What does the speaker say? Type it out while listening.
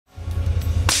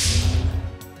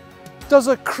Does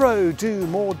a crow do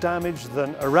more damage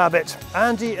than a rabbit?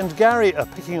 Andy and Gary are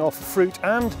picking off fruit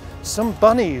and some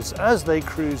bunnies as they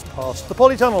cruise past the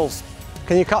polytunnels.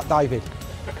 Can you cut, David?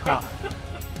 Cut.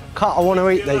 Cut, I want to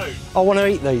eat these. I want to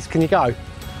eat these. Can you go?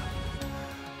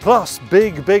 Plus,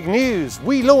 big news.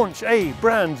 We launch a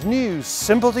brand new,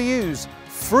 simple to use,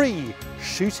 free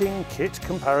shooting kit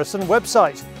comparison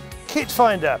website, Kit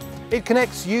Finder. It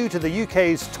connects you to the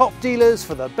UK's top dealers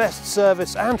for the best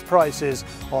service and prices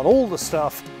on all the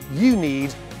stuff you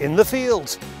need in the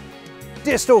field.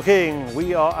 Deer stalking.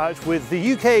 We are out with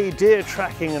the UK Deer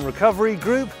Tracking and Recovery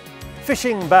Group.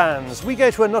 Fishing bans. We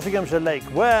go to a Nottinghamshire lake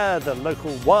where the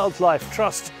local Wildlife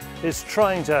Trust is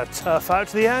trying to turf out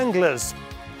the anglers.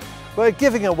 We're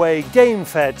giving away game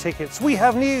fair tickets. We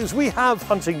have news. We have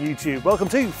hunting YouTube. Welcome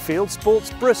to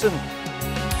Fieldsports Britain.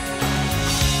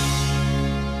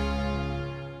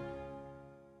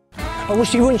 I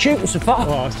wish you wouldn't shoot them so far.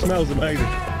 Oh, it smells amazing.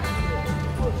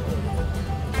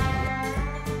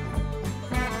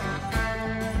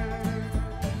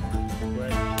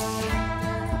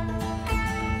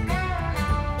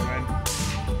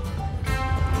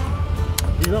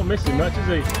 He's not missing much, is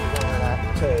he?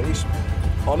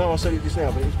 I know I said it just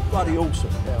now, but it's bloody awesome.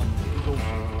 Yeah, it's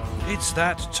awesome. It's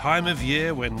that time of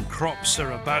year when crops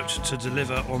are about to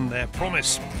deliver on their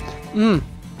promise.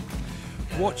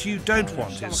 What you don't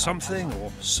want is something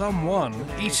or someone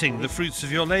eating the fruits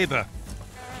of your labour.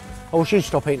 I wish you'd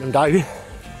stop eating them, David,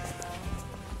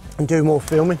 and do more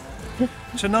filming.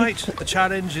 Tonight, the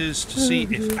challenge is to see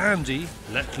if Andy,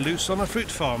 let loose on a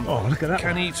fruit farm, look at that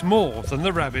can eat more than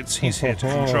the rabbits he's here to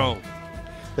control.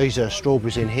 These are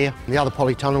strawberries in here. The other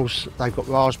polytunnels, they've got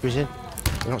raspberries in.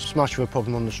 They're not so much of a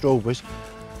problem on the strawberries,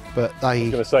 but they... I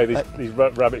was going to say, these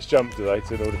rabbits jump, do they,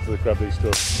 in order to grab these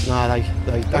strawberries? No,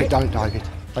 they don't, David.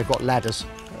 They've got ladders.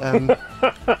 But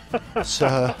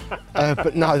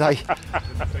no,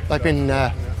 they've been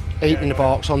eating the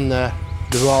barks on the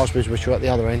raspberries, which are at the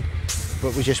other end.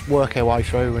 But we just work our way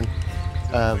through and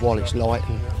while it's light.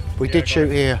 And we did shoot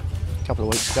here a couple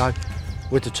of weeks ago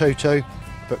with the 2.2,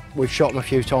 but we've shot them a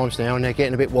few times now and they're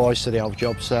getting a bit wise to the old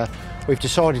job. So we've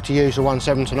decided to use the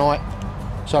 1.7 tonight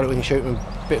so that we can shoot them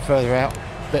a bit further out.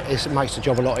 But it makes the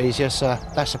job a lot easier, so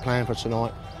that's the plan for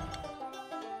tonight.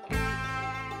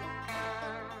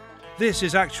 This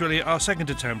is actually our second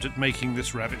attempt at making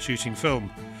this rabbit shooting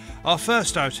film. Our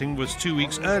first outing was 2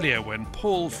 weeks earlier when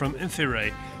Paul from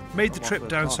Infiray made the trip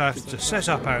down south to set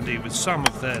up Andy with some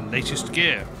of their latest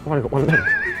gear. I've only got one lens.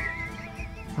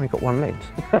 I've only got one lens.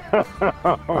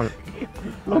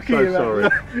 I'm so sorry.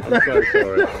 I'm so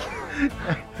sorry.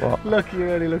 What? Look,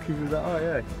 you're only looking for that. Oh,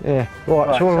 yeah. Yeah.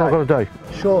 Right, so what am I going to do?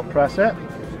 Short press it.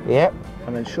 Yep.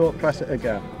 And then short press it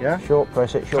again, yeah? Short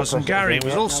press it, short press it. Cousin Gary was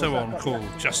again, also on call,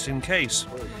 just in case.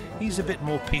 He's a bit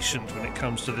more patient when it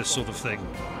comes to this sort of thing.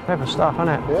 Clever stuff, isn't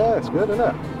it? Yeah, it's good, isn't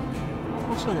it?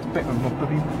 What's that? It's better than my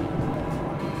bloody...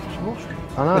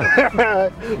 I know.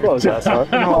 What was that, son?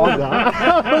 What was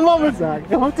that? What was that?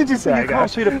 What did you say? You can't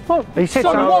see the... He said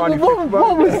Son, something...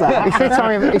 what was that? He said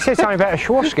something about a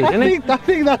Schwarzkopf, didn't he? I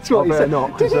think that's what he said.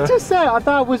 Not, did you just say I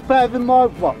thought it was better than my...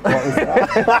 What was that?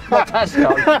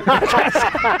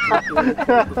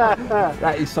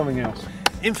 That is something else.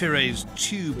 Infiray's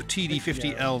Tube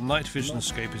TD50L night vision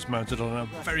scope is mounted on a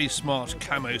very smart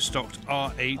camo stocked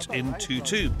R8 in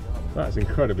 2.2. That's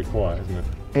incredibly quiet, isn't it?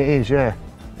 It is, yeah.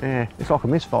 Yeah, it's like a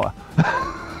misfire.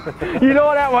 You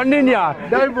know that one, didn't you?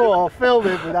 No more, I'll film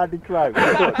it with Andy Clarke.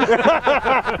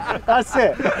 That's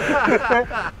it.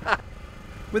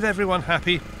 With everyone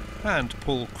happy, and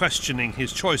Paul questioning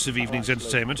his choice of evening's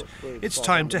entertainment, it's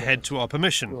time to head to our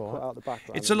permission.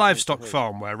 It's a livestock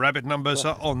farm where rabbit numbers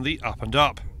are on the up and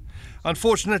up.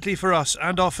 Unfortunately for us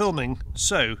and our filming,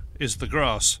 so is the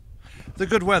grass. The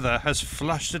good weather has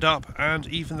flushed it up, and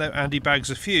even though Andy bags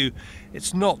a few,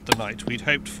 it's not the night we'd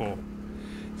hoped for.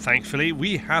 Thankfully,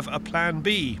 we have a plan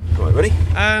B. Right, ready?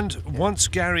 And once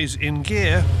Gary's in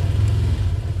gear,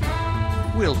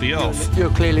 we'll be off.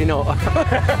 You're clearly not.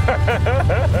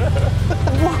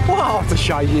 What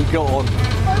aftershave you got on?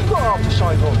 I've got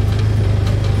aftershave on.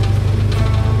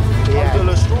 Yeah.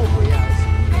 Under the strawberry house.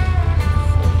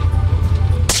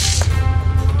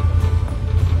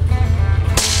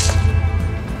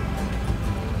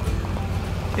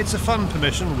 It's a fun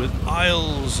permission with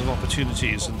aisles of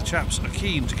opportunities, and the chaps are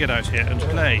keen to get out here and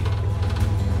play.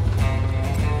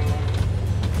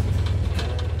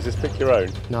 Is this pick your own?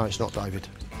 No, it's not, David.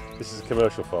 This is a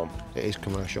commercial farm. It is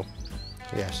commercial.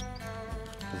 Yes.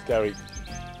 Is Gary...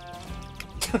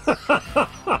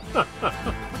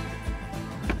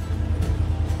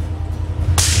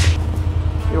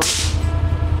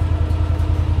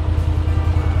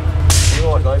 You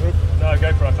alright, David? No,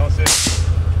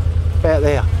 About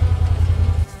there.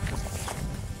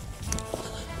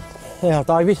 Yeah,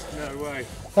 David. No way.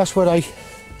 That's where they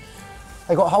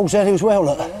got holes there as well,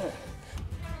 look.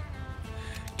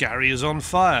 Gary is on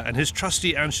fire and his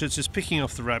trusty Anschutz is picking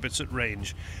off the rabbits at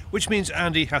range, which means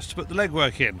Andy has to put the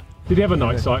legwork in. Did you have a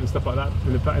night sight and stuff like that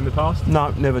in the past?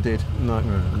 No, never did. No.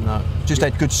 Just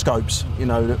had good scopes, you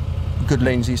know, good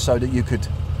lenses so that you could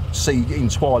see in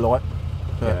twilight.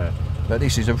 But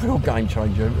this is a real game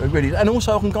changer, it really is. And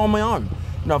also I can go on my own.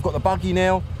 You know, I've got the buggy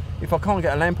now. If I can't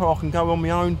get a lamp, I can go on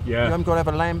my own. Yeah. You haven't got to have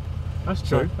a lamp. That's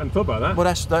true. I hadn't thought about that.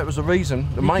 Well, that was the reason,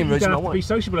 the main reason I don't have to be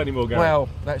sociable anymore, Gary. Well,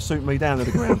 that suited me down to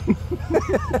the ground.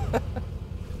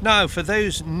 Now, for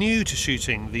those new to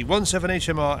shooting, the 17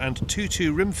 HMR and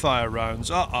 22 rimfire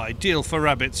rounds are ideal for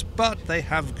rabbits, but they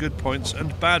have good points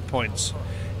and bad points.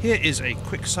 Here is a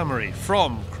quick summary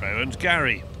from Crow and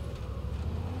Gary.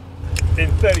 In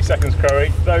 30 seconds, Crowe,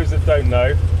 those that don't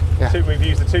know, we've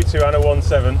used a 22 and a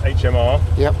 17 HMR.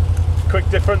 Yep. Quick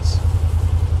difference?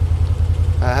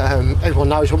 Everyone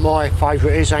knows what my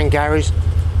favourite is, and Gary's.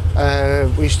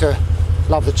 We used to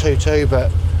love the 22,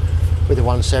 but with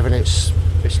the 17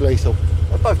 it's lethal.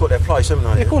 They've both got their place, haven't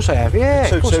they? Yeah, of course they have, yeah.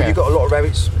 The 22, you've got a lot of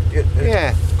rabbits.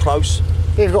 Close.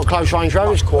 Yeah, you've got close range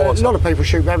rabbits. A lot of people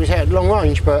shoot rabbits out at long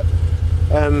range, but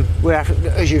we have,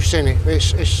 as you've seen,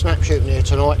 it's snap shooting here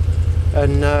tonight,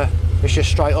 and it's just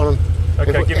straight on them.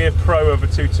 Okay, give me a pro of a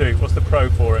 22. What's the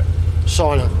pro for it?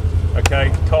 Silent.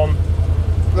 Okay, con?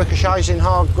 Ricochets in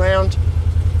hard ground.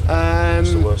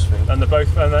 That's the worst thing. And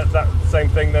that same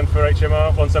thing then for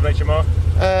HMR, 17 HMR?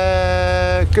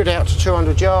 Good out to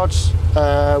 200 yards.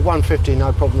 150,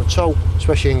 no problem at all,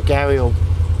 especially in Gary or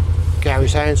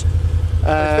Gary's hands.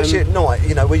 Especially at night,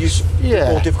 you know, where it's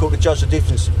more difficult to judge the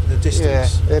distance.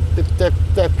 Yeah,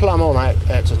 they're plumb on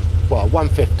out to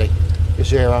 150.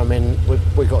 Zero. I mean,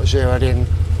 we got zeroed in.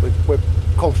 We're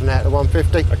confident out to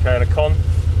 150. Okay, and a con?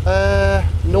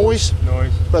 Noise.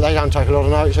 Noise. But they don't take a lot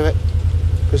of notice of it,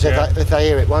 because if they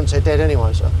hear it once, they're dead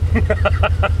anyway. So.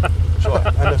 That's right.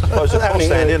 And I suppose the cost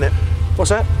then, isn't it? What's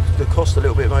that? The cost a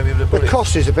little bit, maybe, of the bullets. The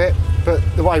cost is a bit, but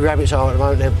the way rabbits are at the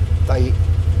moment, they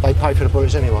pay for the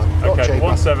bullets anyway. Okay,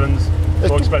 17's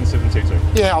more expensive than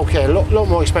 22. Yeah, okay, a lot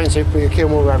more expensive, but you kill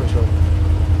more rabbits with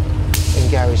them in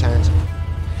Gary's hands.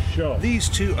 Sure. These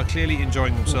two are clearly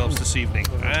enjoying themselves this evening,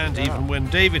 and even when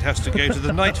David has to go to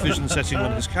the night vision setting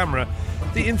on his camera,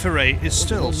 the Infiray is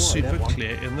still super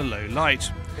clear in the low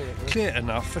light. Clear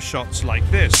enough for shots like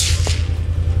this.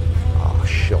 Ah,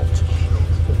 shot.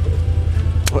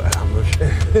 What an ambush.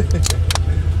 That's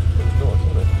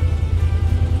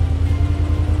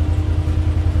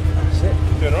it.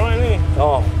 Doing alright, isn't he?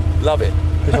 Oh, love it.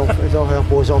 Our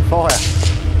boy's on fire.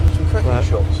 Some cracking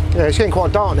shots. Yeah, it's getting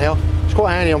quite dark now. It's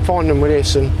quite handy, I'm finding them with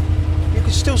this, and you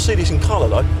can still see this in colour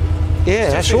though. Yeah,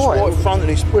 that's right. Front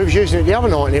and we was using it the other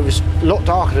night and it was a lot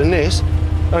darker than this,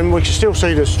 and we could still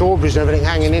see the strawberries and everything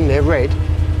hanging in there red.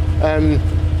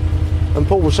 And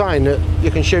Paul was saying that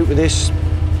you can shoot with this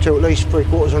to at least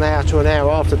 3/4 of an hour to an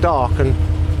hour after dark, and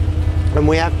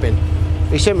we have been.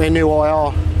 He sent me a new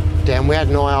IR down. We had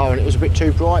an IR and it was a bit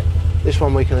too bright. This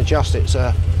one we can adjust it,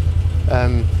 so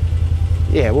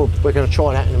yeah, we're going to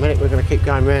try that in a minute. We're going to keep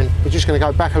going round. We're just going to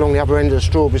go back along the other end of the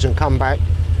strawberries and come back.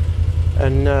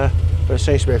 And there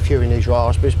seems to be a few in these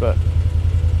raspberries, but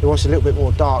he wants a little bit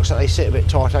more dark, so they sit a bit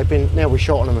tight. Now we've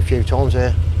shot on them a few times.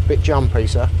 They're a bit jumpy,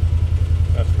 so.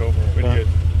 That's cool. Really good.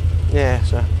 Yeah,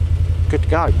 so good to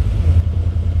go.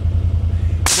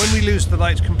 When we lose the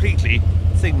light completely,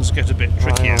 things get a bit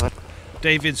trickier. Right.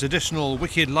 David's additional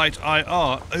wicked light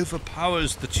IR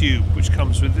overpowers the tube, which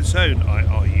comes with its own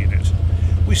IR unit.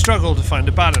 We struggle to find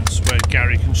a balance where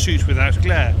Gary can shoot without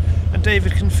glare and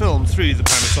David can film through the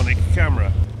Panasonic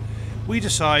camera. We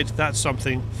decide that's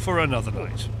something for another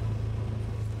night.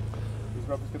 These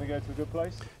rabbits going to go to a good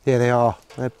place? Yeah, they are.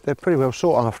 They're pretty well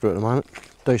sought after at the moment.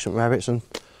 Decent rabbits, and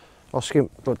I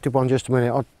did one just a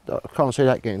minute. I can't see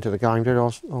that getting to the game, did I?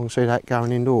 I can see that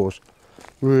going indoors.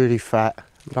 Really fat,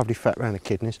 lovely fat round the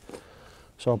kidneys.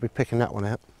 So I'll be picking that one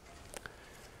out.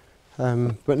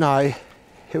 But no,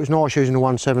 it was nice using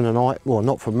the 17 tonight. Well,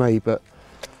 not for me, but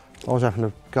I was having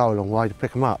to go a long way to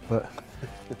pick them up. But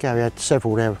Gary had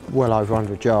several there, well over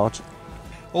 100 yards.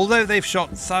 Although they've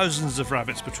shot thousands of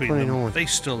rabbits between them, they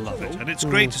still love it, and it's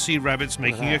great to see rabbits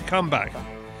making a comeback.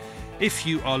 If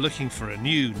you are looking for a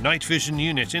new night vision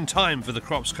unit in time for the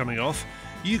crops coming off,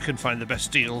 you can find the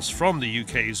best deals from the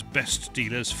UK's best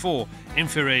dealers for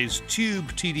Infiray's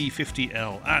Tube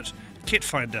TD50L at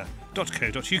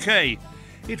kitfinder.co.uk.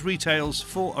 It retails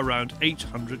for around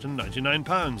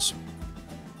 £899.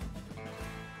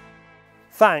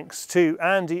 thanks to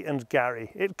Andy and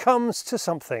Gary, it comes to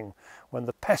something when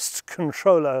the pest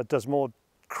controller does more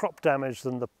crop damage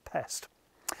than the pest.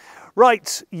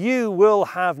 Right, you will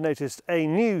have noticed a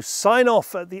new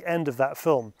sign-off at the end of that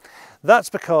film.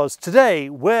 That's because today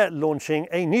we're launching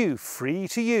a new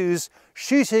free-to-use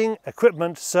shooting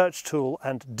equipment search tool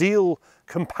and deal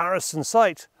comparison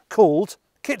site called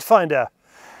Kit Finder.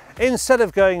 Instead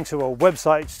of going to a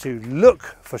website to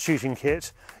look for shooting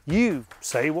kit, you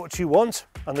say what you want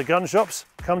and the gun shops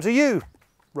come to you.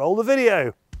 Roll the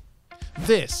video.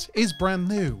 This is brand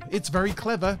new, it's very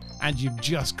clever, and you've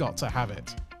just got to have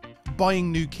it.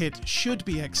 Buying new kit should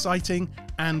be exciting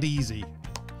and easy.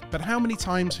 But how many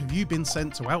times have you been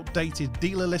sent to outdated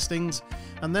dealer listings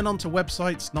and then onto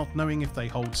websites not knowing if they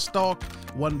hold stock,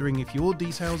 wondering if your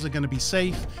details are going to be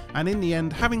safe, and in the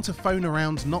end having to phone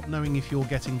around not knowing if you're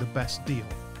getting the best deal?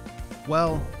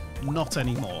 Well, not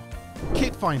anymore.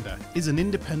 Kit Finder is an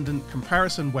independent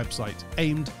comparison website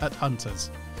aimed at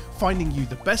hunters, finding you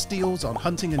the best deals on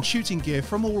hunting and shooting gear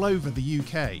from all over the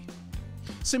UK.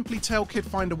 Simply tell Kit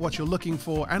Finder what you're looking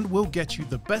for and we'll get you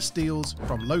the best deals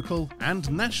from local and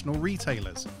national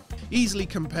retailers. Easily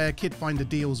compare Kit Finder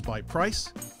deals by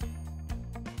price,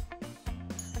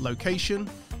 location,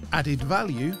 added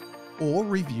value, or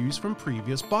reviews from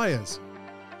previous buyers.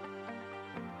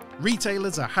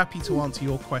 Retailers are happy to answer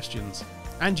your questions,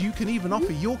 and you can even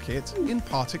offer your kit in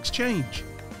part exchange.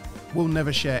 We'll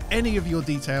never share any of your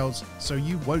details, so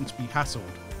you won't be hassled.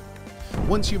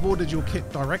 Once you've ordered your kit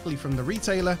directly from the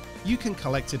retailer, you can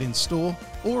collect it in store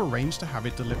or arrange to have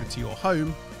it delivered to your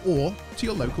home or to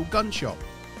your local gun shop.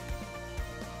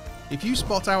 If you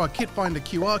spot our Kit Finder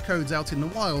QR codes out in the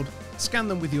wild, scan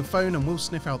them with your phone and we'll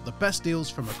sniff out the best deals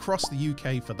from across the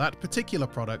UK for that particular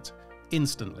product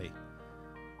instantly.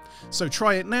 So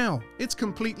try it now, it's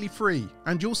completely free,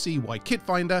 and you'll see why Kit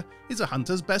Finder is a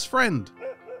hunter's best friend.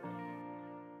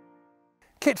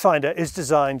 Kit Finder is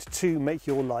designed to make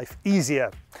your life easier.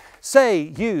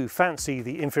 Say you fancy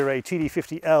the Infiray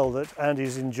TD50L that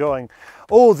Andy's enjoying,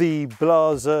 or the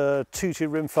Blaser 22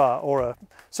 rimfire, or a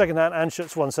second-hand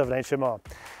Anschutz 17 HMR.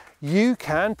 You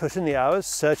can put in the hours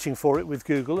searching for it with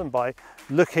Google, and by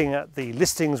looking at the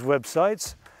listings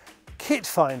websites, Kit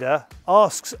Finder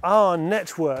asks our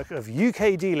network of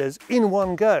UK dealers in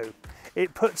one go.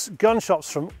 It puts gun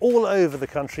shops from all over the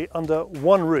country under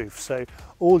one roof, so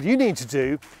all you need to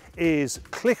do is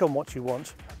click on what you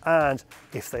want, and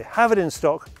if they have it in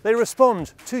stock, they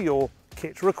respond to your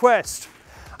kit request.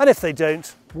 And if they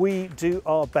don't, we do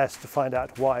our best to find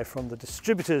out why from the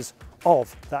distributors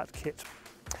of that kit.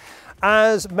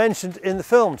 As mentioned in the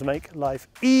film, to make life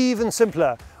even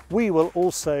simpler, we will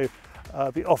also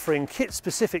be offering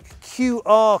kit-specific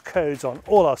QR codes on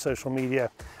all our social media,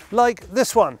 like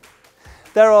this one.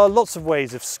 There are lots of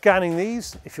ways of scanning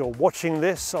these. If you're watching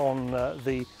this on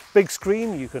the big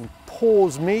screen, you can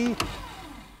pause me,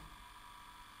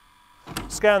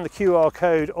 scan the QR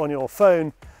code on your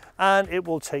phone, and it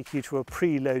will take you to a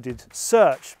preloaded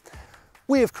search.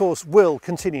 We, of course, will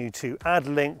continue to add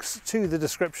links to the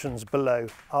descriptions below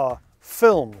our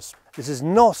films. This is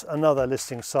not another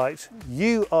listing site.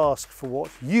 You ask for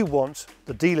what you want,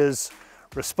 the dealers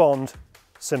respond.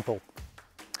 Simple.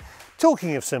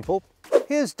 Talking of simple,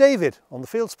 here's David on the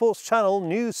Fieldsports Channel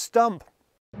News Stump.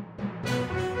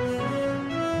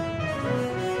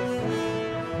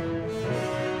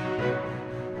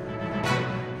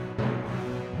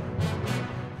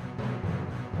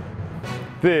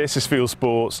 This is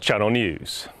Fieldsports Channel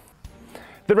News.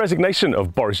 The resignation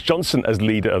of Boris Johnson as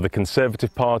leader of the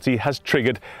Conservative Party has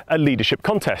triggered a leadership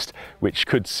contest, which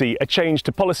could see a change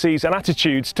to policies and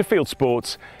attitudes to field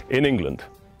sports in England.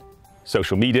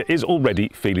 Social media is already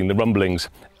feeling the rumblings.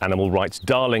 Animal rights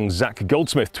darling Zach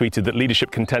Goldsmith tweeted that leadership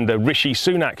contender Rishi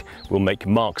Sunak will make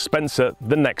Mark Spencer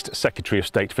the next Secretary of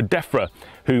State for DEFRA,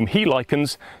 whom he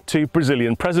likens to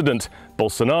Brazilian President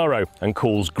Bolsonaro and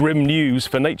calls grim news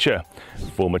for nature.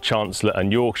 Former Chancellor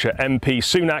and Yorkshire MP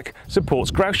Sunak supports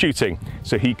grouse shooting,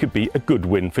 so he could be a good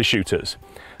win for shooters.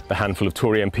 The handful of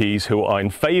Tory MPs who are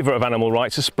in favour of animal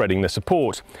rights are spreading their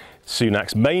support.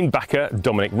 Sunak's main backer,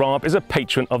 Dominic Raab, is a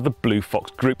patron of the Blue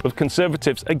Fox group of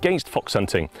Conservatives against fox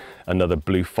hunting. Another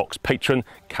Blue Fox patron,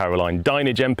 Caroline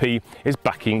Dinenage MP, is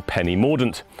backing Penny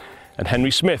Mordaunt. And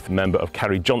Henry Smith, member of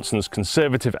Carrie Johnson's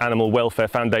Conservative Animal Welfare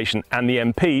Foundation and the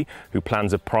MP, who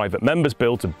plans a private members'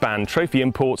 bill to ban trophy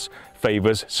imports,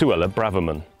 favours Suella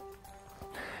Braverman.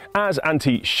 As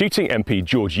anti-shooting MP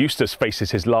George Eustace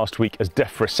faces his last week as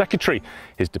DEFRA Secretary,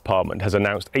 his department has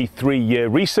announced a 3-year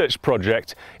research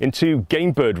project into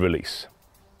game bird release.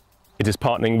 It is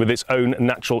partnering with its own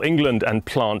Natural England and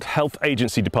Plant Health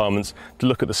Agency departments to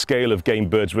look at the scale of game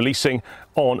birds releasing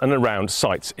on and around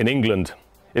sites in England.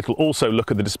 It will also look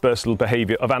at the dispersal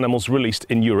behaviour of animals released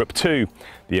in Europe too.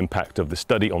 The impact of the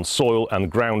study on soil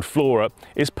and ground flora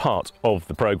is part of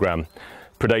the programme.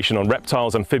 Predation on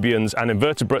reptiles, amphibians and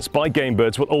invertebrates by game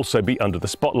birds will also be under the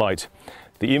spotlight.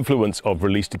 The influence of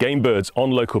released game birds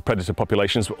on local predator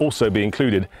populations will also be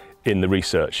included in the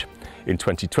research. In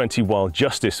 2020, Wild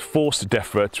Justice forced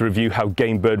DEFRA to review how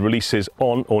game bird releases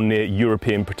on or near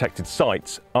European protected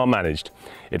sites are managed.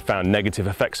 It found negative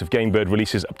effects of game bird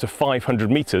releases up to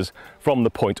 500 metres from the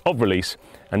point of release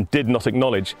and did not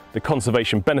acknowledge the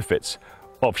conservation benefits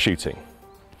of shooting.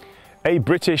 A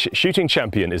British shooting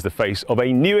champion is the face of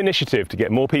a new initiative to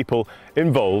get more people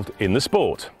involved in the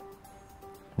sport.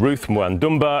 Ruth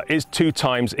Mwandumba is 2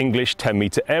 times English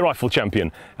 10-metre air rifle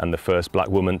champion and the first black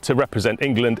woman to represent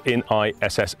England in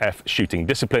ISSF shooting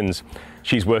disciplines.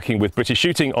 She's working with British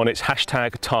Shooting on its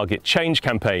 #TargetChange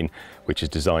campaign, which is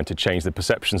designed to change the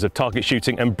perceptions of target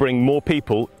shooting and bring more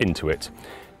people into it.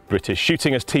 British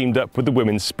Shooting has teamed up with the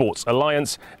Women's Sports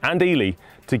Alliance and Ely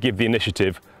to give the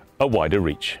initiative a wider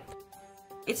reach.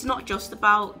 It's not just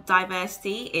about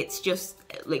diversity, it's just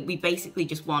like we basically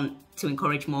just want to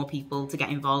encourage more people to get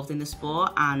involved in the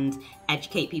sport and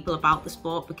educate people about the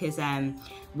sport, because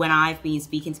when I've been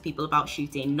speaking to people about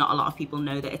shooting, not a lot of people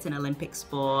know that it's an Olympic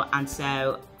sport, and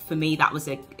so for me that was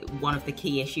one of the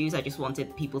key issues. I just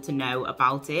wanted people to know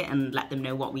about it and let them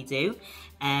know what we do.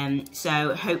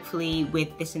 So hopefully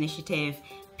with this initiative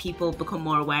people become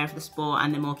more aware of the sport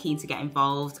and they're more keen to get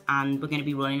involved, and we're going to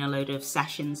be running a load of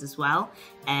sessions as well,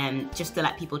 just to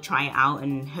let people try it out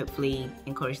and hopefully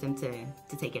encourage them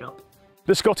to take it up.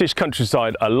 The Scottish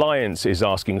Countryside Alliance is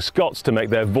asking Scots to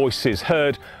make their voices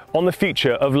heard on the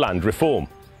future of land reform.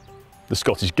 The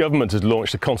Scottish Government has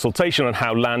launched a consultation on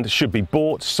how land should be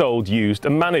bought, sold, used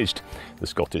and managed. The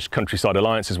Scottish Countryside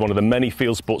Alliance is one of the many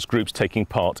field sports groups taking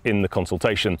part in the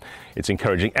consultation. It's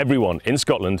encouraging everyone in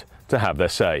Scotland to have their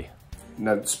say.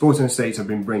 Now, sporting estates have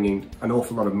been bringing an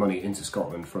awful lot of money into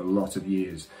Scotland for a lot of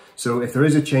years. So if there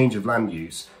is a change of land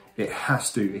use, it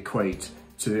has to equate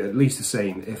to at least the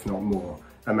same, if not more,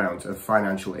 amount of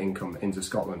financial income into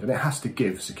Scotland, and it has to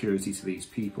give security to these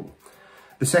people.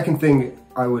 The second thing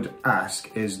I would ask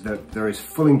is that there is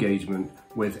full engagement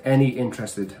with any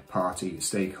interested party,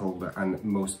 stakeholder, and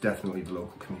most definitely the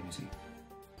local community.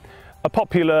 A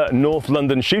popular North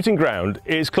London shooting ground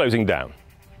is closing down.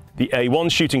 The A1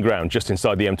 shooting ground just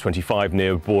inside the M25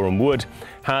 near Boreham Wood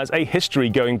has a history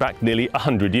going back nearly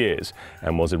 100 years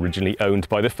and was originally owned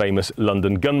by the famous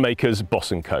London gunmakers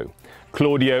Boss & Co.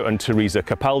 Claudio and Teresa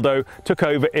Capaldo took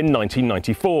over in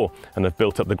 1994 and have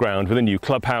built up the ground with a new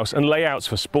clubhouse and layouts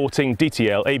for sporting,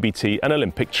 DTL, ABT and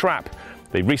Olympic trap.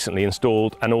 They recently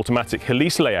installed an automatic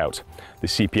Helis layout. The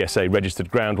CPSA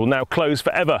registered ground will now close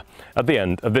forever at the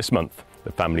end of this month.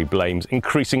 The family blames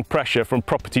increasing pressure from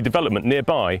property development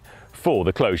nearby for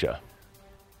the closure.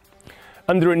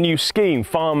 Under a new scheme,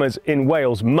 farmers in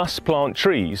Wales must plant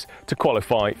trees to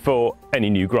qualify for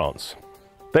any new grants.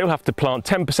 They will have to plant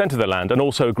 10% of their land and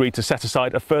also agree to set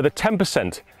aside a further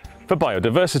 10% for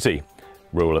biodiversity.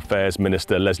 Rural Affairs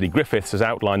Minister Leslie Griffiths has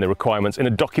outlined the requirements in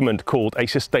a document called a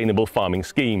Sustainable Farming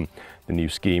Scheme. The new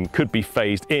scheme could be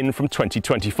phased in from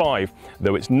 2025,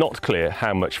 though it's not clear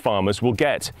how much farmers will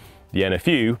get. The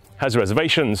NFU has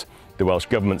reservations. The Welsh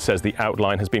Government says the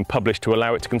outline has been published to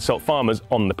allow it to consult farmers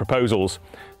on the proposals.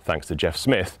 Thanks to Jeff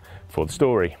Smith for the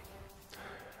story.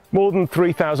 More than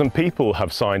 3,000 people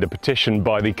have signed a petition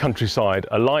by the Countryside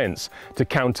Alliance to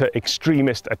counter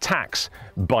extremist attacks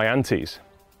by antis.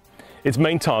 Its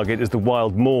main target is the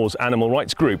Wild Moors animal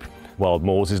rights group. Wild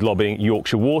Moors is lobbying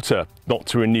Yorkshire Water not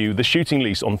to renew the shooting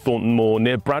lease on Thornton Moor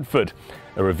near Bradford.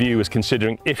 A review is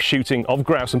considering if shooting of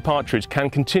grouse and partridge can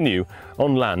continue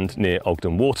on land near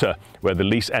Ogden Water, where the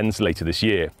lease ends later this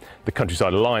year. The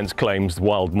Countryside Alliance claims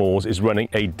Wild Moors is running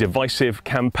a divisive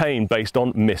campaign based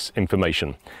on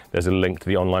misinformation. There's a link to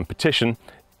the online petition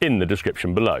in the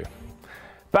description below.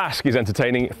 Basque is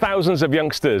entertaining thousands of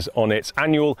youngsters on its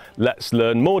annual Let's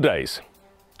Learn More days.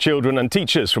 Children and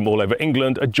teachers from all over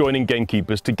England are joining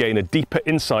gamekeepers to gain a deeper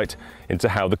insight into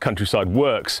how the countryside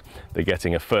works. They're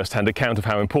getting a first-hand account of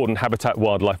how important habitat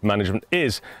wildlife management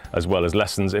is, as well as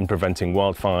lessons in preventing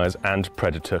wildfires and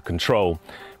predator control.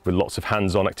 With lots of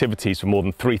hands-on activities for more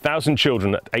than 3,000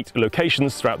 children at 8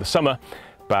 locations throughout the summer,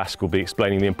 Basque will be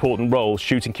explaining the important role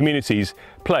shooting communities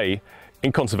play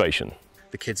in conservation.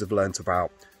 The kids have learnt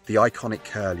about the iconic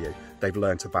curlew. They've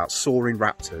learnt about soaring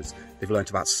raptors, they've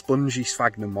learnt about spongy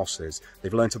sphagnum mosses,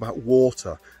 they've learnt about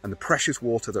water and the precious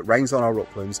water that rains on our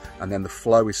uplands, and then the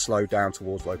flow is slowed down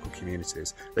towards local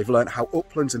communities. They've learnt how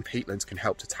uplands and peatlands can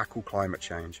help to tackle climate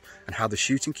change, and how the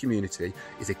shooting community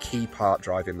is a key part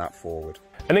driving that forward.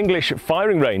 An English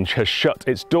firing range has shut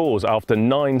its doors after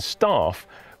 9 staff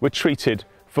were treated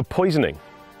for poisoning.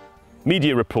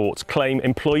 Media reports claim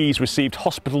employees received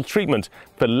hospital treatment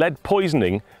for lead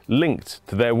poisoning linked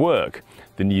to their work.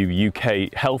 The new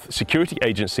UK Health Security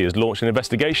Agency has launched an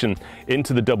investigation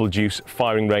into the Double Deuce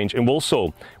firing range in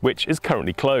Walsall, which is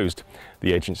currently closed.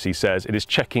 The agency says it is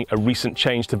checking a recent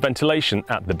change to ventilation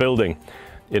at the building.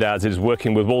 It adds it is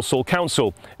working with Walsall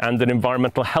Council, and an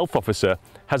environmental health officer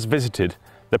has visited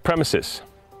the premises.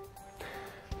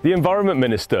 The Environment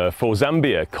Minister for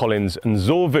Zambia, Collins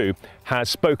Nzovu, has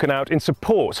spoken out in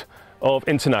support of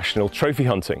international trophy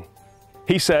hunting.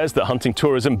 He says that hunting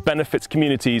tourism benefits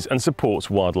communities and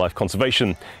supports wildlife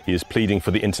conservation. He is pleading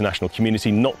for the international community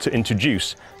not to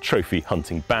introduce trophy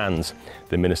hunting bans.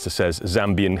 The minister says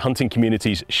Zambian hunting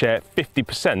communities share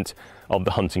 50% of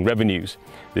the hunting revenues.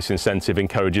 This incentive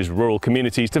encourages rural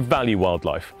communities to value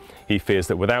wildlife. He fears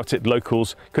that without it,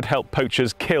 locals could help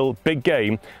poachers kill big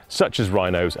game such as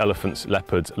rhinos, elephants,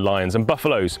 leopards, lions and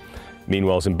buffaloes.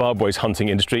 Meanwhile, Zimbabwe's hunting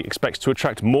industry expects to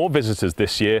attract more visitors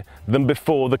this year than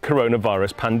before the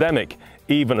coronavirus pandemic,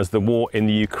 even as the war in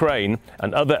the Ukraine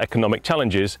and other economic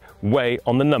challenges weigh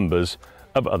on the numbers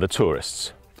of other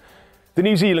tourists. The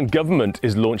New Zealand government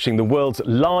is launching the world's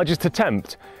largest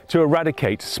attempt to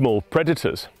eradicate small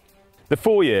predators. The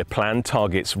 4-year plan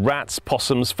targets rats,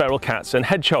 possums, feral cats and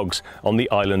hedgehogs on the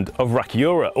island of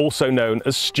Rakiura, also known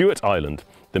as Stewart Island.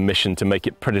 The mission to make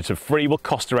it predator-free will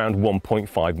cost around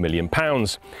 £1.5 million.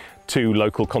 2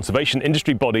 local conservation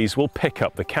industry bodies will pick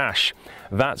up the cash.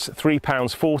 That's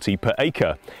 £3.40 per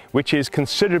acre, which is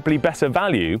considerably better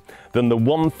value than the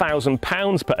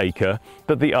 £1,000 per acre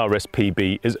that the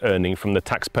RSPB is earning from the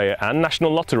taxpayer and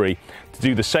National Lottery to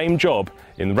do the same job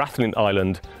in Rathlin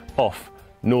Island off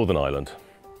Northern Ireland.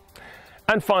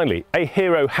 And finally, a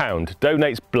hero hound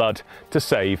donates blood to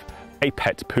save a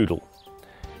pet poodle.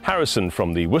 Harrison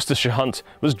from the Worcestershire Hunt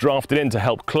was drafted in to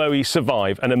help Chloe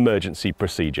survive an emergency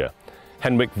procedure.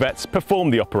 Henwick Vets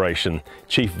performed the operation.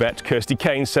 Chief Vet Kirsty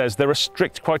Kane says there are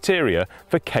strict criteria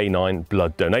for canine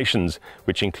blood donations,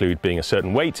 which include being a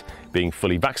certain weight, being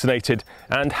fully vaccinated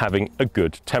and having a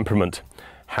good temperament.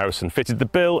 Harrison fitted the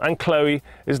bill and Chloe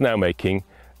is now making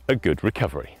a good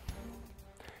recovery.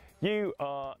 You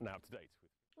are now up to date.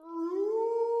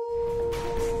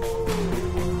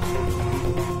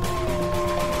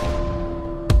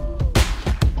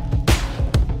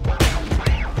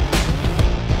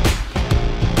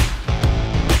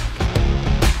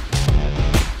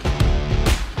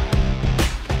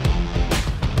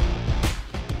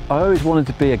 I always wanted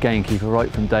to be a gamekeeper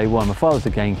right from day one. My father's a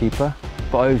gamekeeper,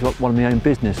 but I always wanted my own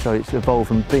business, so it's evolved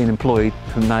from being employed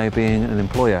from now being an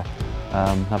employer,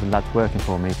 having lads working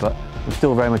for me, but I'm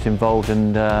still very much involved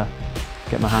and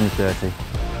get my hands dirty.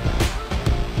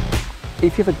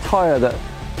 If you have a tyre that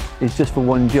is just for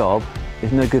one job,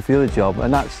 it's no good for the other job,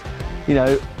 and that's, you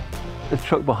know, the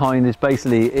truck behind is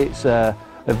basically, it's a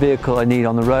vehicle I need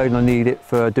on the road, and I need it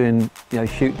for doing, you know,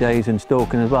 shoot days and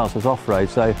stalking as well, so it's off-road.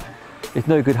 So it's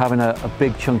no good having a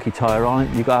big chunky tyre on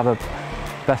it. You've got to have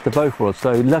a best of both worlds.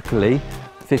 So luckily,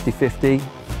 50-50,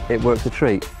 it works a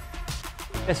treat.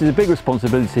 This is a big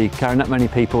responsibility, carrying that many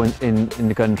people in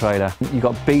the gun trailer. You've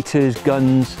got beaters,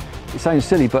 guns. It sounds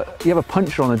silly, but you have a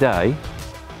puncher on a day,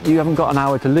 you haven't got an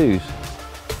hour to lose.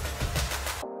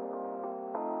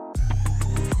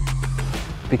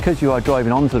 Because you are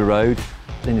driving onto the road,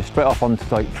 then you're straight off onto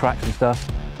like tracks and stuff,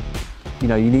 you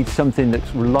know, you need something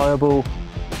that's reliable,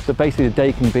 so basically the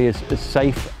day can be as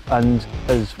safe and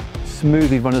as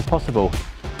smoothly run as possible.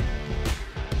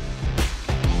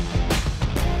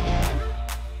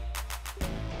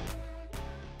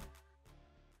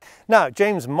 Now,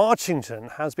 James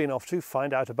Marchington has been off to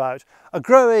find out about a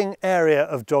growing area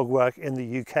of dog work in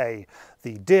the UK,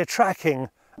 the deer tracking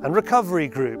and recovery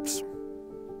groups.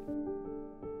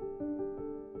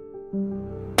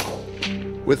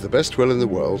 With the best will in the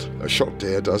world, a shot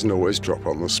deer doesn't always drop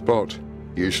on the spot.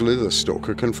 Usually the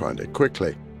stalker can find it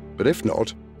quickly. But if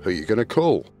not, who are you going to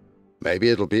call? Maybe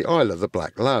it'll be Isla the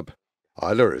Black Lab.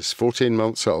 Isla is 14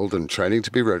 months old and training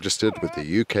to be registered with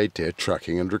the UK Deer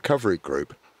Tracking and Recovery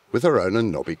Group, with her owner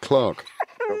Nobby Clarke.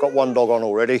 I've got one dog on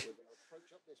already.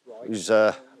 He's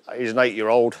an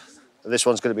 8-year-old. This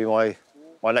one's going to be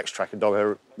my next tracking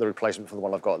dog, the replacement for the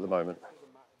one I've got at the moment.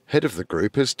 Head of the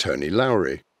group is Tony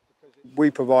Lowry.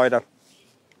 We provide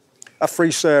a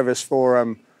free service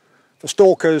for for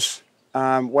stalkers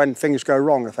when things go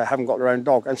wrong if they haven't got their own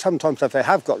dog, and sometimes if they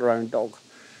have got their own dog.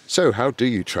 So how do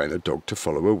you train a dog to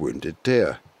follow a wounded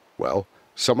deer? Well,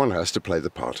 someone has to play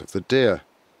the part of the deer,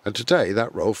 and today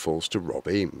that role falls to Rob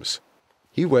Eames.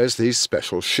 He wears these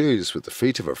special shoes with the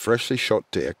feet of a freshly shot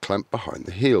deer clamped behind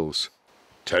the heels.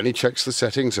 Tony checks the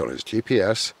settings on his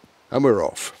GPS, and we're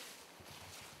off.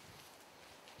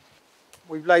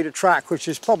 We've laid a track which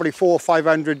is probably 400 or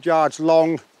 500 yards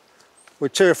long,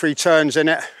 with 2 or 3 turns in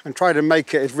it, and try to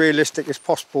make it as realistic as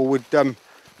possible with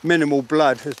minimal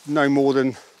blood. There's no more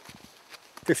than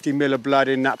 50 ml of blood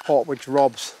in that pot which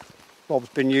Rob's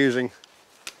been using.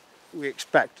 We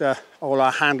expect all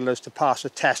our handlers to pass a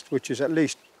test which is at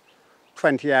least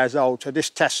 20 years old. So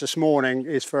this test this morning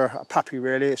is for a puppy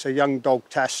really, it's a young dog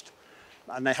test,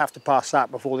 and they have to pass that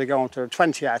before they go on to a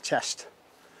 20-hour test.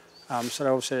 So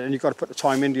obviously, and you've got to put the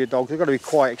time into your dog, they've got to be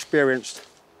quite experienced.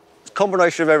 It's a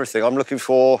combination of everything. I'm looking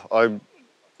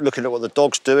at what the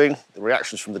dog's doing, the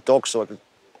reactions from the dog, so I can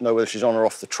know whether she's on or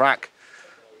off the track.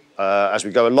 As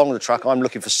we go along the track, I'm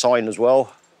looking for sign as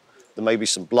well. There may be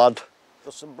some blood.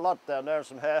 There's some blood down there and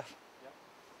some hair.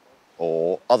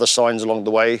 Or other signs along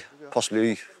the way,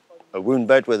 possibly a wound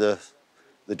bed where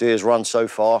the deer's run so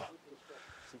far,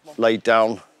 laid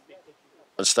down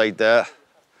and stayed there,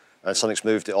 and something's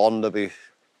moved it on.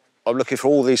 I'm looking for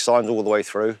all these signs all the way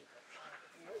through.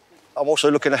 I'm also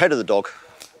looking ahead of the dog,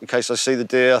 in case I see the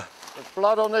deer. There's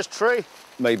blood on this tree.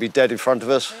 Maybe dead in front of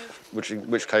us, in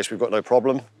which case we've got no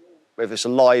problem. If it's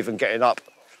alive and getting up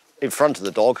in front of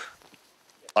the dog,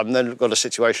 I've then got a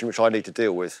situation which I need to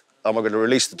deal with. Am I going to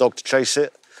release the dog to chase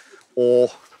it,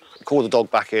 or call the dog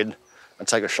back in and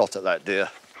take a shot at that deer?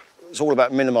 It's all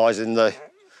about minimising the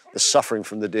suffering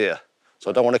from the deer. So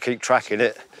I don't want to keep tracking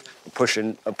it, and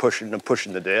pushing and pushing and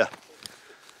pushing the deer.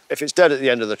 If it's dead at the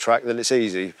end of the track, then it's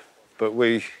easy. But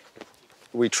we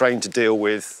train to deal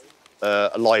with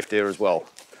a live deer as well,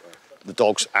 the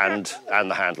dogs and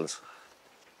the handlers.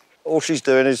 All she's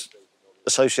doing is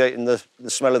associating the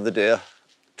smell of the deer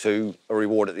to a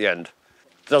reward at the end.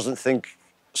 Doesn't think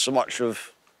so much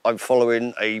of I'm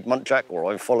following a muntjac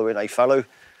or I'm following a fallow.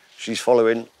 She's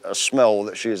following a smell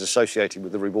that she is associating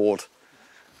with the reward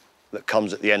that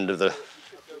comes at the end of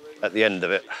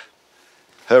it.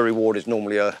 Her reward is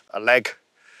normally a leg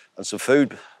and some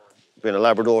food. Being a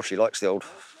Labrador, she likes the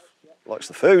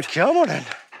food. Come on in.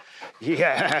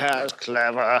 Yeah, that was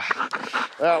clever.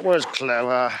 That was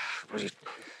clever. Was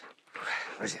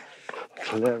it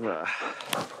clever?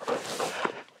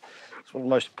 It's one of the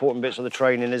most important bits of the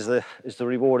training is the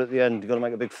reward at the end. You've got to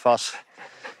make a big fuss.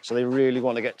 So they really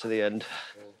want to get to the end.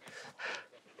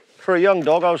 For a young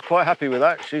dog, I was quite happy with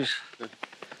that. She's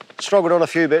struggled on a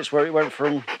few bits where it went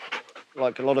from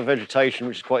like a lot of vegetation,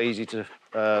 which is quite easy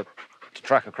to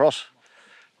track across.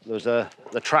 There was the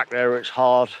track there where it's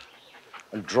hard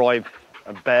and dry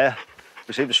and bare.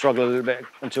 We seemed to struggle a little bit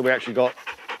until we actually got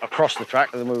across the track,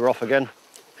 and then we were off again.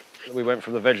 We went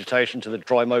from the vegetation to the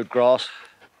dry mowed grass.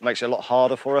 It makes it a lot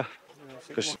harder for her,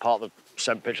 because part of the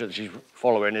scent picture that she's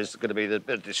following is going to be the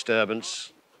bit of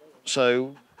disturbance.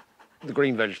 So the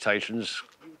green vegetation's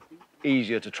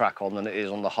easier to track on than it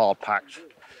is on the hard-packed,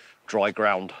 dry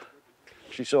ground.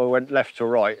 She sort of went left to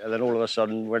right, and then all of a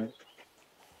sudden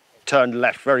turned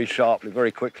left very sharply,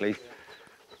 very quickly,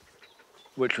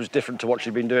 which was different to what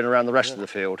she'd been doing around the rest of the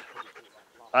field.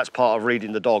 That's part of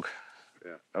reading the dog.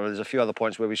 Yeah. And there's a few other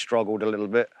points where we struggled a little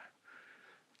bit.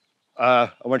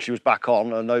 And when she was back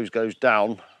on, her nose goes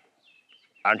down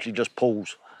and she just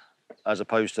pulls, as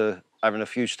opposed to having a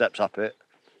few steps up it.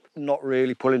 Not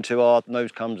really pulling too hard,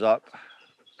 nose comes up.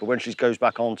 But when she goes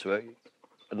back onto it,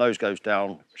 the nose goes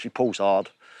down, she pulls hard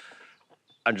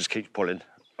and just keeps pulling.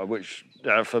 Which,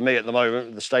 for me at the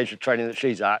moment, the stage of training that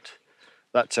she's at,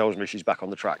 that tells me she's back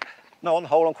on the track. No, on the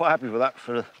whole, I'm quite happy with that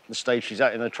for the stage she's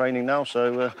at in her training now,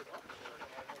 so...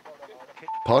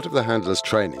 Part of the handler's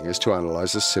training is to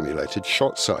analyse a simulated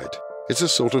shot site. It's a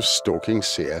sort of stalking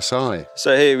CSI.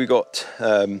 So here we got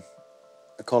a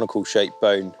conical shaped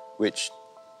bone, which,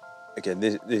 again,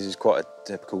 this is quite a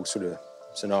typical sort of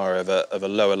scenario of a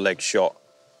lower leg shot,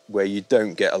 where you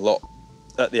don't get a lot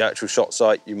at the actual shot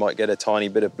site. You might get a tiny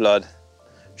bit of blood,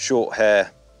 short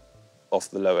hair off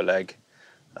the lower leg.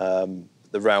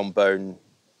 The round bone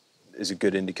is a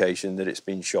good indication that it's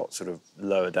been shot sort of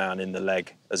lower down in the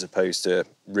leg, as opposed to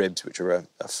ribs, which are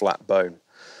a flat bone.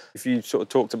 If you sort of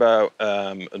talked about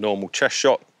a normal chest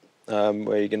shot,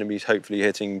 where you're going to be hopefully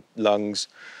hitting lungs,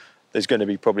 there's going to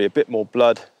be probably a bit more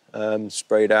blood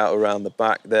sprayed out around the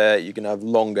back there. You're going to have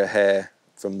longer hair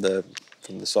from the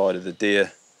side of the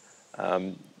deer.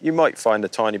 You might find a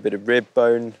tiny bit of rib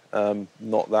bone,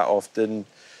 not that often,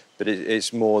 but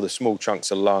it's more the small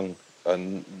chunks of lung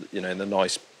and, you know, the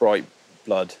nice bright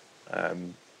blood.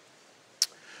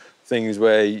 Things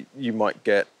where you might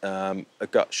get a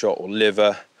gut shot or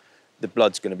liver, the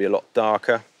blood's going to be a lot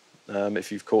darker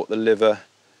if you've caught the liver,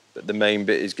 but the main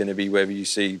bit is going to be whether you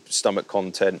see stomach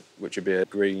content, which would be a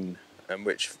green, and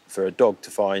which for a dog to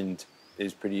find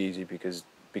is pretty easy because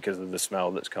of the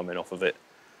smell that's coming off of it.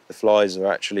 The flies are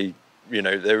actually, you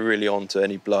know, they're really onto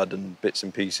any blood and bits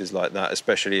and pieces like that,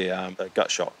 especially a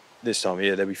gut shot. This time of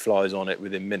year, there'll be flies on it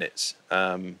within minutes.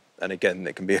 And again,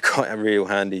 it can be quite a real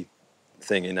handy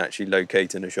thing in actually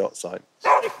locating a shot site.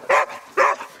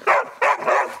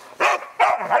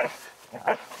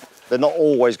 They're not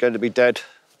always going to be dead.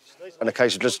 In a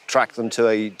case of just track them to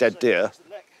a dead deer,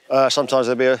 sometimes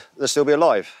they'll still be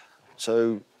alive.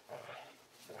 So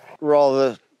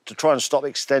rather to try and stop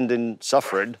extending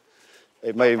suffering,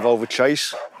 it may involve a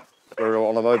chase or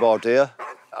on a mobile deer.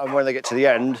 And when they get to the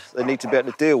end, they need to be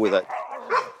able to deal with it.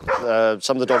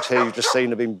 Some of the dogs here you've just seen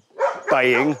have been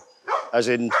baying, as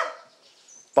in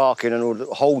barking, and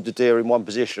will hold the deer in one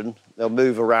position. They'll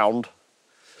move around,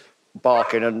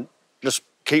 barking, and just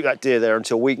keep that deer there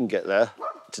until we can get there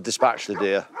to dispatch the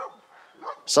deer.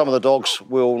 Some of the dogs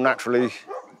will naturally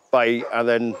bay and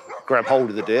then grab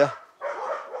hold of the deer,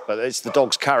 but it's the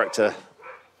dog's character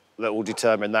that will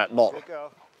determine that, not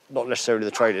necessarily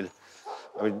the training.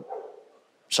 I mean,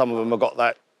 some of them have got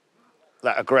that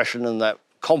aggression and that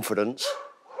confidence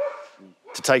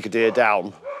to take a deer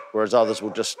down, whereas others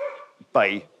will just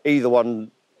bay. Either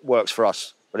one works for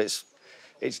us, but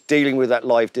it's dealing with that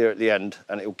live deer at the end,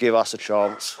 and it will give us a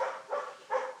chance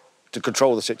to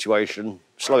control the situation,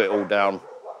 slow it all down,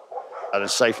 and then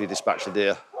safely dispatch the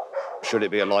deer, should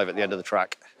it be alive at the end of the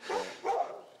track.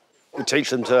 We teach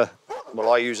them to,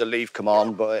 well, I use a leave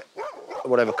command, but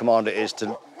whatever command it is,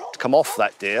 to come off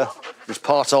that deer is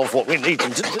part of what we need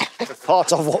them to do.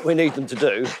 Part of what we need them to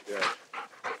do. Yeah.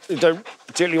 We don't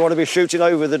particularly want to be shooting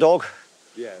over the dog.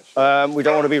 Yeah, sure. We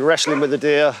don't want to be wrestling with the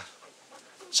deer.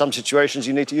 Some situations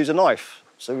you need to use a knife,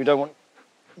 so we don't want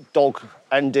dog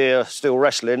and deer still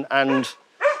wrestling and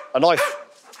a knife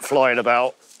flying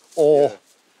about, or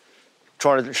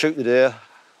trying to shoot the deer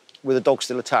with a dog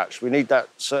still attached. We need that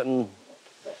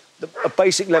a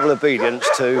basic level of obedience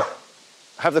to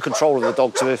have the control of the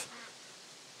dog, to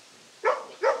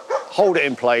hold it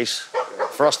in place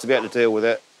for us to be able to deal with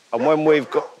it. And when we've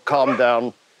got calmed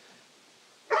down,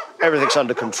 everything's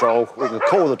under control, we can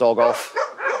call the dog off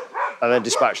and then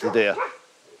dispatch the deer.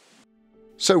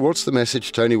 So what's the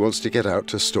message Tony wants to get out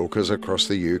to stalkers across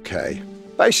the UK?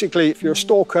 Basically, if you're a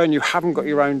stalker and you haven't got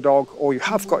your own dog, or you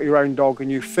have got your own dog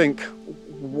and you think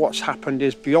what's happened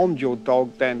is beyond your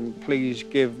dog, then please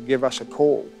give us a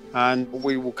call and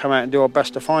we will come out and do our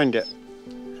best to find it.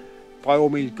 By all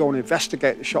means, go and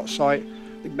investigate the shot site.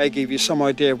 It may give you some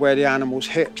idea of where the animal's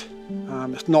hit.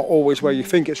 It's not always where you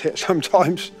think it's hit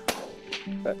sometimes,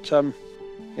 but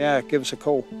yeah, give us a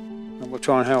call and we'll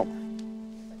try and help.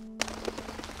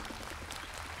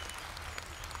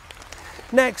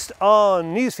 Next, our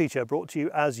news feature brought to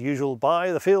you as usual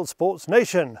by the Fieldsports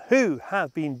Nation, who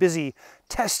have been busy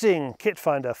testing Kit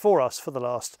Finder for us for the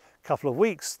last couple of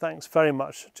weeks. Thanks very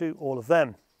much to all of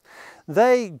them.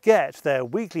 They get their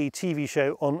weekly TV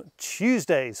show on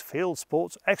Tuesdays,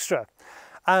 Fieldsports Extra,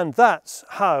 and that's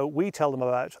how we tell them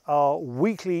about our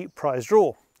weekly prize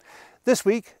draw. This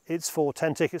week it's for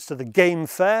 10 tickets to the game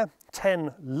fair,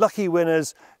 10 lucky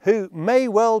winners who may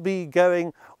well be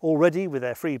going already with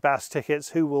their free bass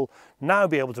tickets, who will now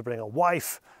be able to bring a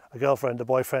wife, a girlfriend, a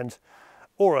boyfriend,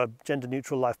 or a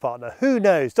gender-neutral life partner. Who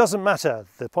knows? Doesn't matter.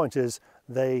 The point is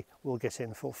they will get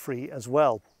in for free as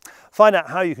well. Find out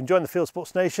how you can join the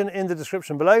Fieldsports Nation in the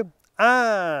description below.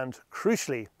 And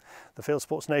crucially, the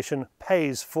Fieldsports Nation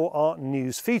pays for our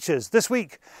news features. This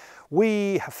week,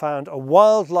 we have found a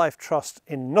wildlife trust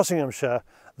in Nottinghamshire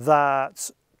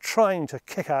that's trying to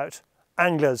kick out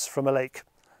anglers from a lake.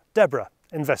 Deborah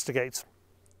investigates.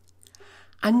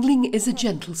 Angling is a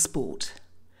gentle sport.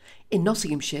 In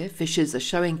Nottinghamshire, fishers are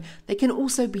showing they can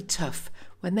also be tough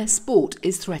when their sport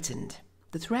is threatened.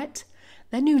 The threat?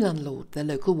 Their new landlord, their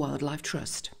local wildlife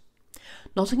trust.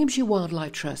 Nottinghamshire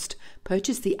Wildlife Trust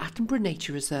purchased the Attenborough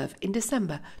Nature Reserve in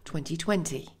December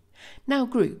 2020. Now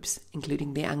groups,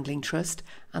 including the Angling Trust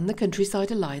and the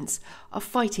Countryside Alliance, are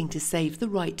fighting to save the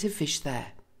right to fish there.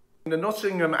 The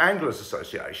Nottingham Anglers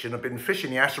Association have been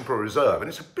fishing the Attenborough Reserve, and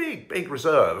it's a big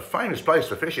reserve, a famous place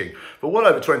for fishing, for well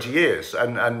over 20 years,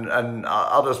 and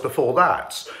others before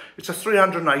that. It's a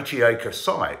 380-acre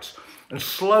site, and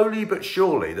slowly but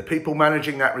surely the people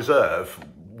managing that reserve,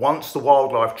 once the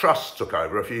Wildlife Trust took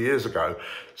over a few years ago,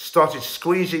 started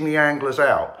squeezing the anglers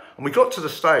out. And we got to the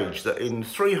stage that in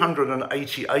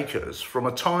 380 acres, from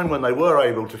a time when they were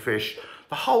able to fish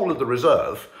the whole of the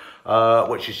reserve,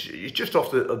 which is just off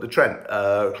the Trent,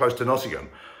 close to Nottingham,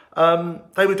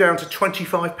 they were down to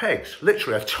 25 pegs.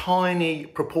 Literally a tiny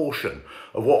proportion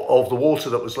of the water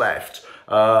that was left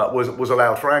was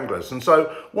allowed for anglers. And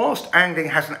so whilst angling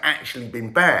hasn't actually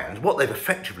been banned, what they've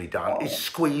effectively done is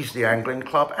squeeze the angling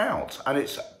club out. And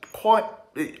it's quite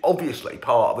obviously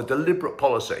part of a deliberate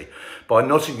policy by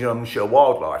Nottinghamshire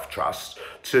Wildlife Trust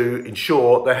to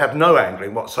ensure they have no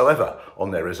angling whatsoever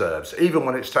on their reserves, even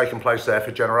when it's taken place there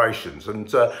for generations. And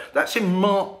that's in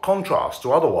marked contrast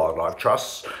to other wildlife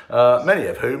trusts, many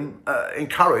of whom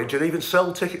encourage and even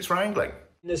sell tickets for angling.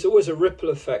 There's always a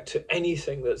ripple effect to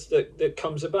anything that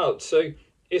comes about. So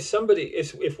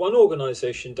if one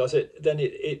organisation does it, then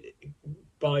it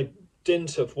by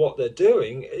dint of what they're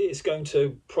doing, it's going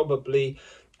to probably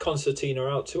concertina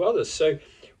out to others. So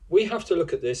we have to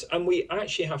look at this, and we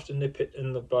actually have to nip it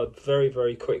in the bud very,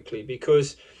 very quickly,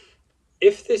 because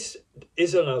if this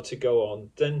is allowed to go on,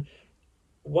 then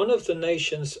one of the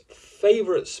nation's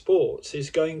favourite sports is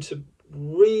going to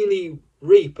really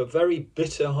reap a very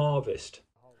bitter harvest.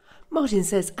 Martin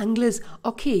says anglers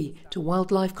are key to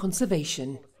wildlife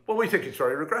conservation. Well, we think it's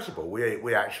very regrettable.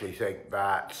 We actually think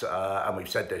that, and we've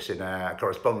said this in our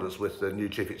correspondence with the new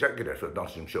Chief Executive of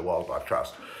Nottinghamshire Wildlife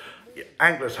Trust,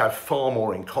 anglers have far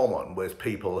more in common with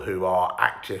people who are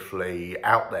actively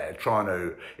out there trying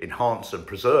to enhance and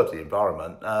preserve the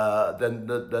environment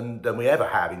than we ever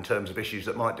have in terms of issues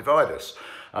that might divide us.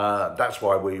 That's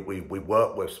why we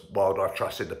worked with Wildlife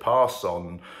Trust in the past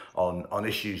on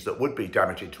issues that would be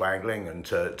damaging to angling and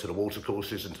to the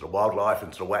watercourses and to the wildlife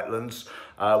and to the wetlands.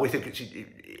 We think it's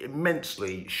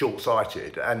immensely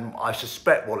short-sighted, and I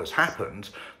suspect what has happened,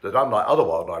 that unlike other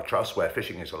wildlife trusts where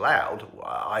fishing is allowed,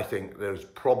 I think there's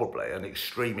probably an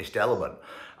extremist element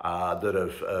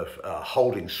of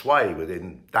holding sway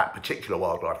within that particular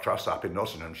wildlife trust up in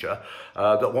Nottinghamshire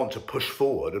that want to push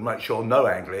forward and make sure no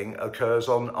angling occurs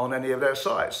on any of their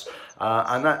sites.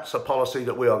 And that's a policy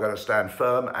that we are going to stand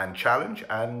firm and challenge,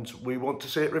 and we want to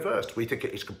see it reversed. We think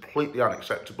it is completely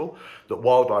unacceptable that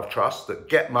wildlife trusts that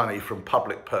get money from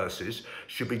public purses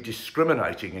should be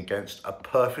discriminating against a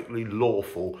perfectly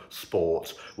lawful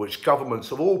sport which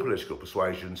governments of all political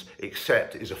persuasions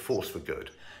accept is a force for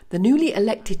good. The newly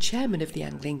elected chairman of the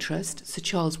Angling Trust, Sir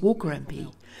Charles Walker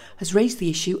MP, has raised the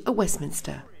issue at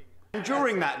Westminster. And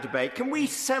during that debate, can we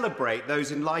celebrate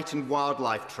those enlightened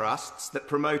wildlife trusts that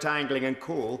promote angling and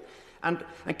call? And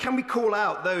can we call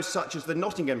out those such as the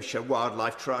Nottinghamshire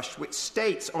Wildlife Trust, which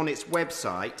states on its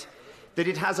website that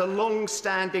it has a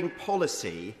long-standing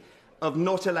policy of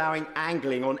not allowing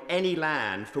angling on any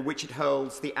land for which it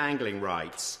holds the angling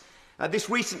rights?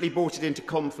 This recently brought it into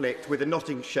conflict with the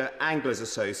Nottinghamshire Anglers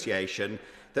Association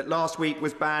that last week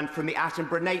was banned from the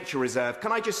Attenborough Nature Reserve.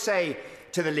 Can I just say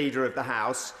to the Leader of the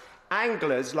House,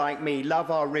 anglers like me love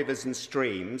our rivers and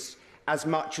streams as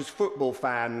much as football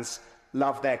fans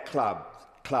love their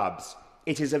clubs.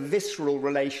 It is a visceral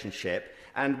relationship,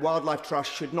 and Wildlife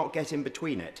Trust should not get in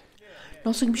between it.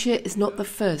 Nottinghamshire is not the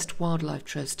first wildlife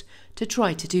trust to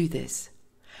try to do this.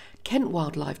 Kent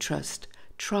Wildlife Trust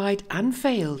tried and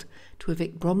failed to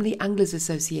evict Bromley Anglers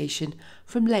Association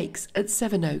from lakes at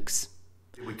Sevenoaks.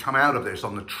 We come out of this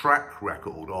on the track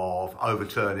record of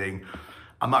overturning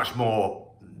a much more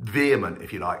vehement,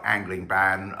 if you like, angling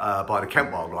ban by the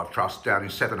Kent Wildlife Trust down in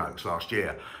Sevenoaks last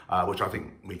year, which I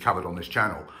think we covered on this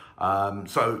channel.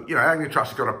 So, you know, Angling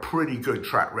Trust has got a pretty good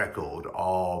track record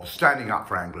of standing up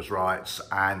for anglers' rights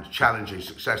and challenging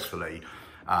successfully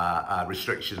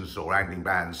restrictions or angling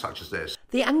bans such as this.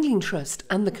 The Angling Trust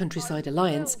and the Countryside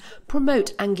Alliance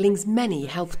promote angling's many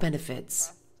health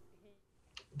benefits.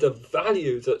 The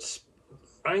value that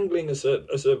angling as a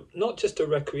not just a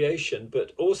recreation,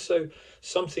 but also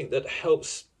something that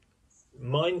helps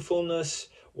mindfulness,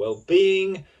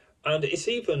 well-being, and it's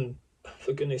even,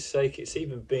 for goodness sake, it's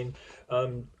even been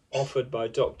offered by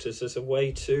doctors as a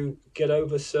way to get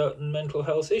over certain mental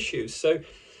health issues. So,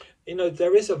 you know,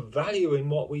 there is a value in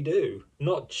what we do,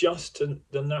 not just in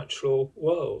the natural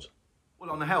world.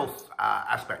 Well, on the health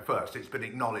aspect first, it's been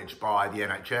acknowledged by the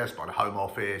NHS, by the Home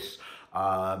Office,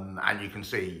 and you can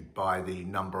see by the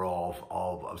number of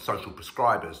social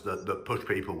prescribers that push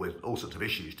people with all sorts of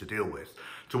issues to deal with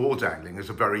towards angling as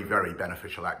a very, very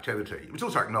beneficial activity. It was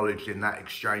also acknowledged in that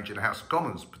exchange in the House of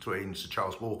Commons between Sir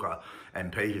Charles Walker,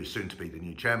 MP, who's soon to be the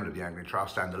new chairman of the Angling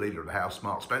Trust, and the Leader of the House,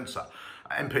 Mark Spencer.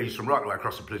 MPs from right the way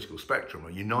across the political spectrum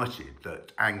are united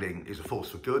that angling is a force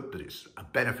for good, that it's a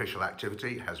beneficial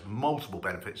activity, has multiple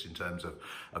benefits in terms of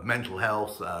mental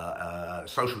health,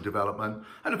 social development,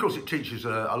 and of course it teaches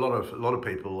a lot of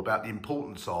people about the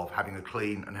importance of having a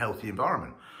clean and healthy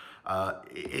environment.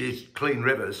 It is clean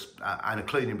rivers and a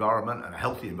clean environment and a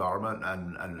healthy environment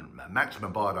and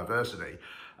maximum biodiversity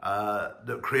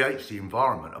that creates the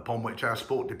environment upon which our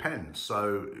sport depends.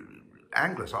 So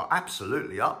anglers are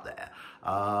absolutely up there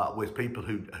with people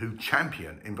who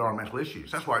champion environmental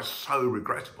issues. That's why it's so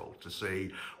regrettable to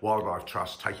see Wildlife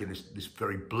Trust taking this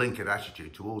very blinkered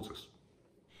attitude towards us.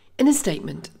 In a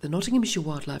statement, the Nottinghamshire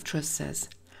Wildlife Trust says,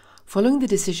 following the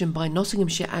decision by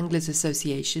Nottinghamshire Anglers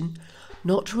Association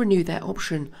not to renew their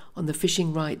option on the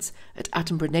fishing rights at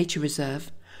Attenborough Nature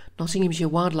Reserve, Nottinghamshire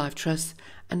Wildlife Trust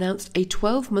announced a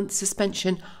 12-month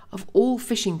suspension of all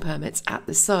fishing permits at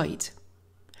the site.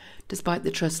 Despite the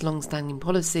Trust's long-standing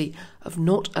policy of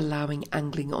not allowing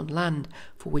angling on land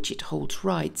for which it holds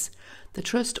rights, the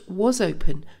Trust was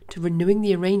open to renewing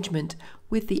the arrangement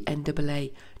with the NAA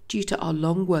due to our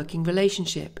long working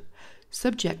relationship,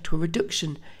 subject to a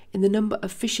reduction in the number of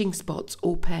fishing spots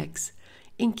or pegs,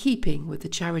 in keeping with the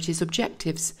charity's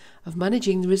objectives of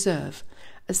managing the reserve,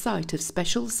 a site of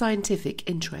special scientific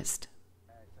interest.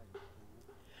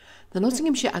 The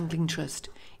Nottinghamshire Angling Trust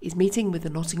is meeting with the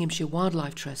Nottinghamshire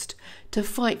Wildlife Trust to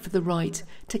fight for the right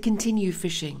to continue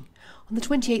fishing on the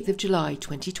 28th of July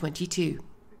 2022.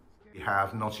 We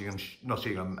have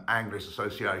Nottingham Anglers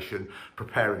Association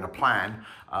preparing a plan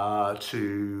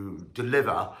to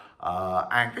deliver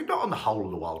angling, not on the whole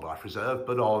of the wildlife reserve,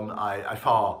 but on a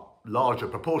far larger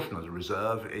proportion of the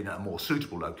reserve in a more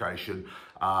suitable location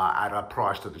at a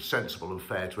price that is sensible and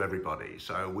fair to everybody.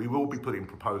 So we will be putting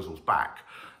proposals back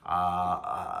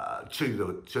to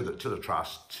the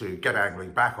Trust to get angling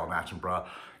back on Attenborough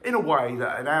in a way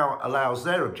that now allows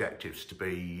their objectives to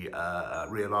be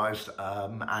realised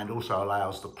and also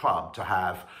allows the club to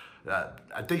have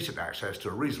a decent access to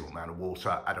a reasonable amount of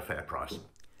water at a fair price.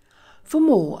 For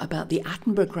more about the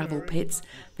Attenborough gravel pits,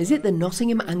 visit the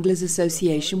Nottingham Anglers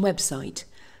Association website,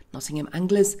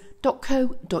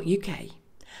 nottinghamanglers.co.uk.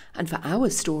 And for our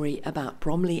story about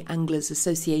Bromley Anglers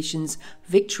Association's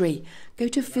victory, go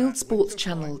to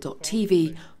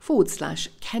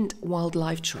fieldsportschannel.tv/Kent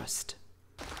Wildlife Trust.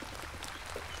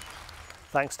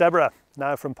 Thanks, Deborah.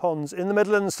 Now from ponds in the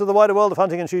Midlands to the wider world of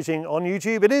hunting and shooting on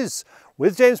YouTube, it is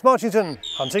with James Marchington,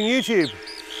 Hunting YouTube.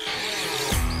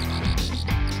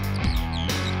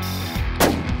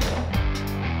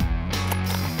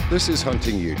 This is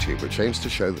Hunting YouTube, which aims to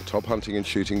show the top hunting and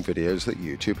shooting videos that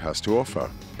YouTube has to offer.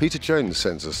 Peter Jones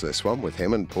sends us this one with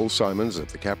him and Paul Simons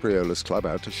of the Capriolas Club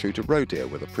out to shoot a roe deer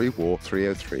with a pre-war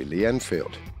 303 Lee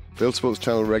Enfield. Fieldsports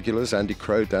Channel regulars Andy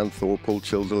Crow, Dan Thorpe, Paul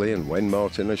Childerley and Wayne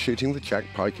Martin are shooting the Jack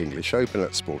Pike English Open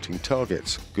at sporting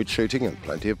targets. Good shooting and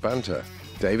plenty of banter.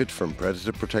 David from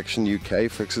Predator Protection UK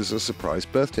fixes a surprise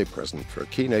birthday present for a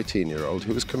keen 18-year-old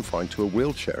who was confined to a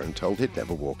wheelchair and told he'd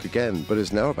never walk again, but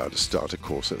is now about to start a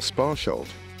course at Sparsholt.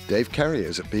 Dave Carey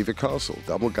is at Beaver Castle,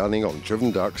 double gunning on driven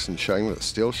ducks and showing that a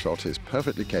steel shot is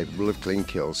perfectly capable of clean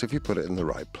kills if you put it in the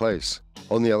right place.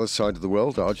 On the other side of the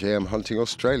world, RJM Hunting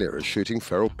Australia is shooting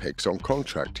feral pigs on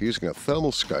contract using a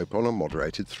thermal scope on a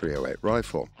moderated 308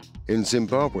 rifle. In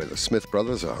Zimbabwe, the Smith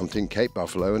brothers are hunting Cape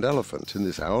buffalo and elephant in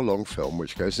this hour-long film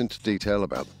which goes into detail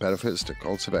about the benefits to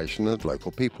conservation and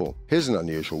local people. Here's an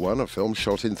unusual one, a film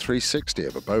shot in 360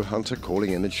 of a bow hunter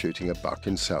calling in and shooting a buck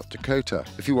in South Dakota.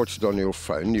 If you watch it on your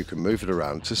phone, you can move it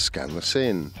around to scan the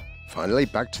scene. Finally,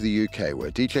 back to the UK,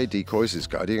 where DJ Decoys is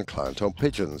guiding a client on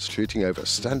pigeons, shooting over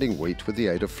standing wheat with the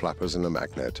aid of flappers and a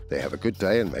magnet. They have a good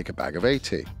day and make a bag of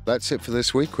 80. That's it for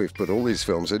this week. We've put all these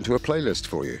films into a playlist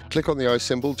for you. Click on the eye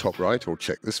symbol top right or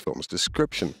check this film's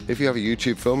description. If you have a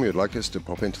YouTube film you'd like us to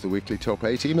pop into the weekly top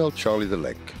 8, email Charlie the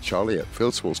link,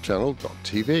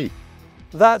 charlie@fieldsportschannel.tv.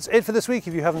 That's it for this week.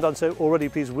 If you haven't done so already,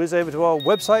 please whiz over to our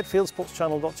website,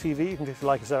 fieldsportschannel.tv. You can click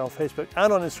like us there on Facebook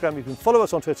and on Instagram. You can follow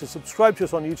us on Twitter, subscribe to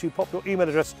us on YouTube, pop your email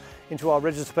address into our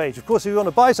register page. Of course, if you want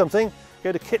to buy something,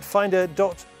 go to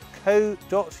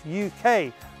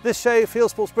kitfinder.co.uk. This show,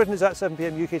 Fieldsports Britain, is at 7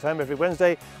 PM UK time every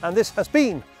Wednesday, and this has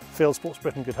been Fieldsports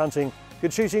Britain. Good hunting,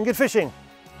 good shooting, good fishing,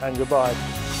 and goodbye.